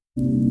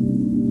I'm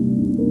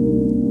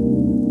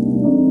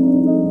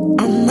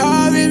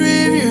already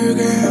with you,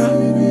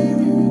 girl.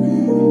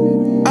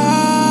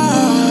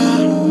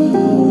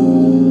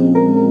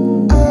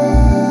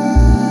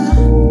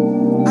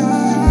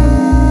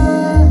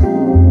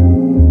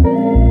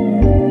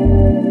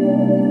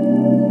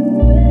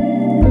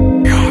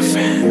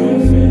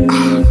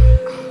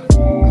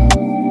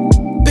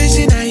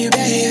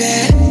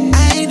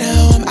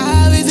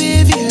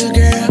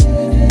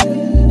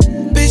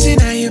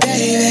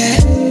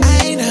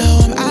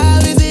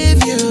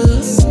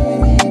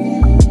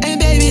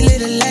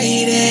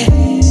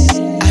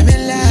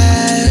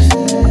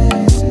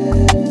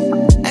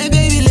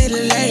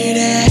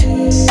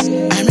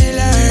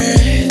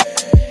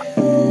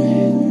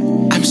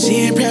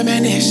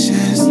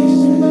 Premonitions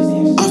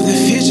of the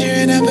future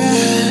and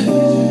above.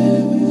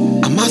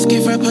 I'm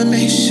asking for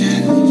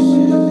permission,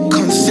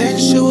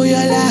 consensual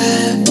your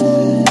love.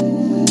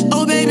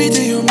 Oh baby,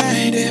 do you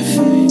mind if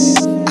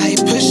I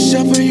push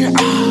up on your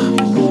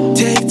arm?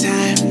 Take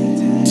time,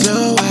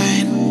 slow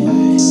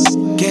wine,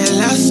 get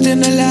lost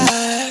in the love.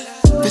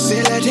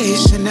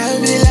 Facilitation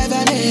of the love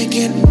I'm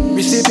making.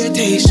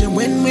 Precipitation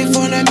when we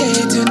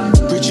fornicating.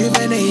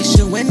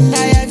 Rejuvenation when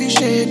I have you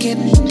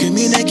shaking.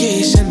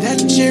 Communication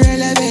that you're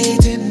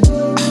elevating.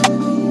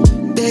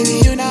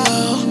 Baby, you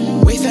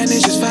know, waste and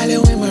just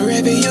following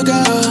wherever you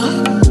go.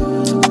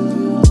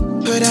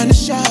 Put on the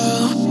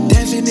show,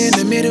 dancing in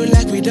the middle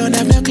like we don't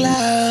have no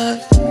club.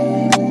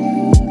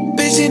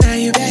 Bitchy, now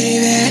you,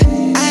 baby.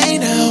 I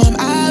know I'm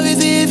always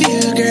with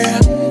you,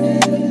 girl.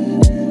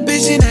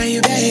 Bitchy, now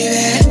you,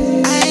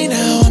 baby. I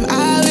know I'm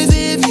always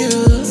with you.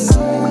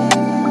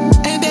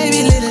 And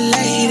baby, little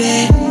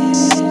lady,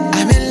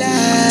 I'm in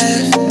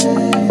love.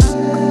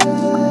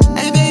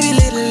 And baby,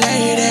 little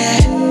lady,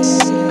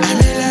 I'm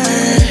in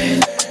love.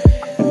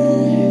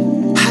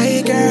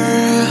 Hi,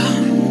 girl.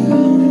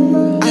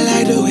 I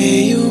like the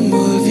way you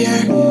move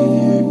your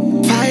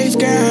thighs,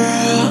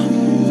 girl.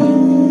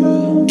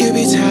 You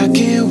be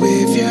talking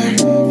with your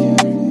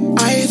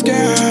eyes,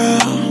 girl.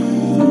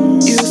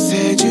 You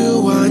said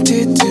you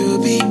wanted to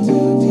be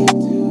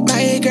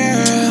my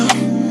girl.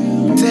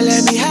 So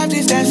let me have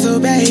this dance, so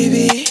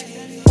baby.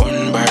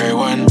 One by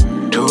one,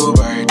 two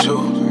by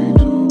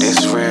two.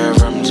 This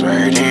rhythm's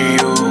right in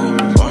you.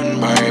 One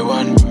by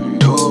one,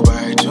 two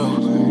by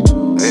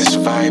two. This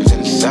vibe's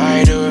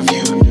inside of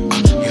you.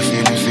 You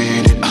feeling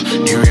faded,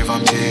 the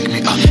rhythm take me.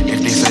 If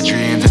this a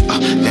dream,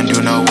 then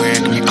do not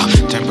wake me.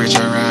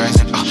 Temperature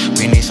rising,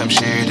 we need some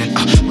shading.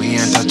 We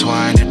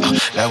intertwining,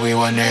 like we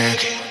were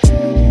naked.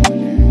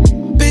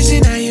 Busy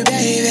night.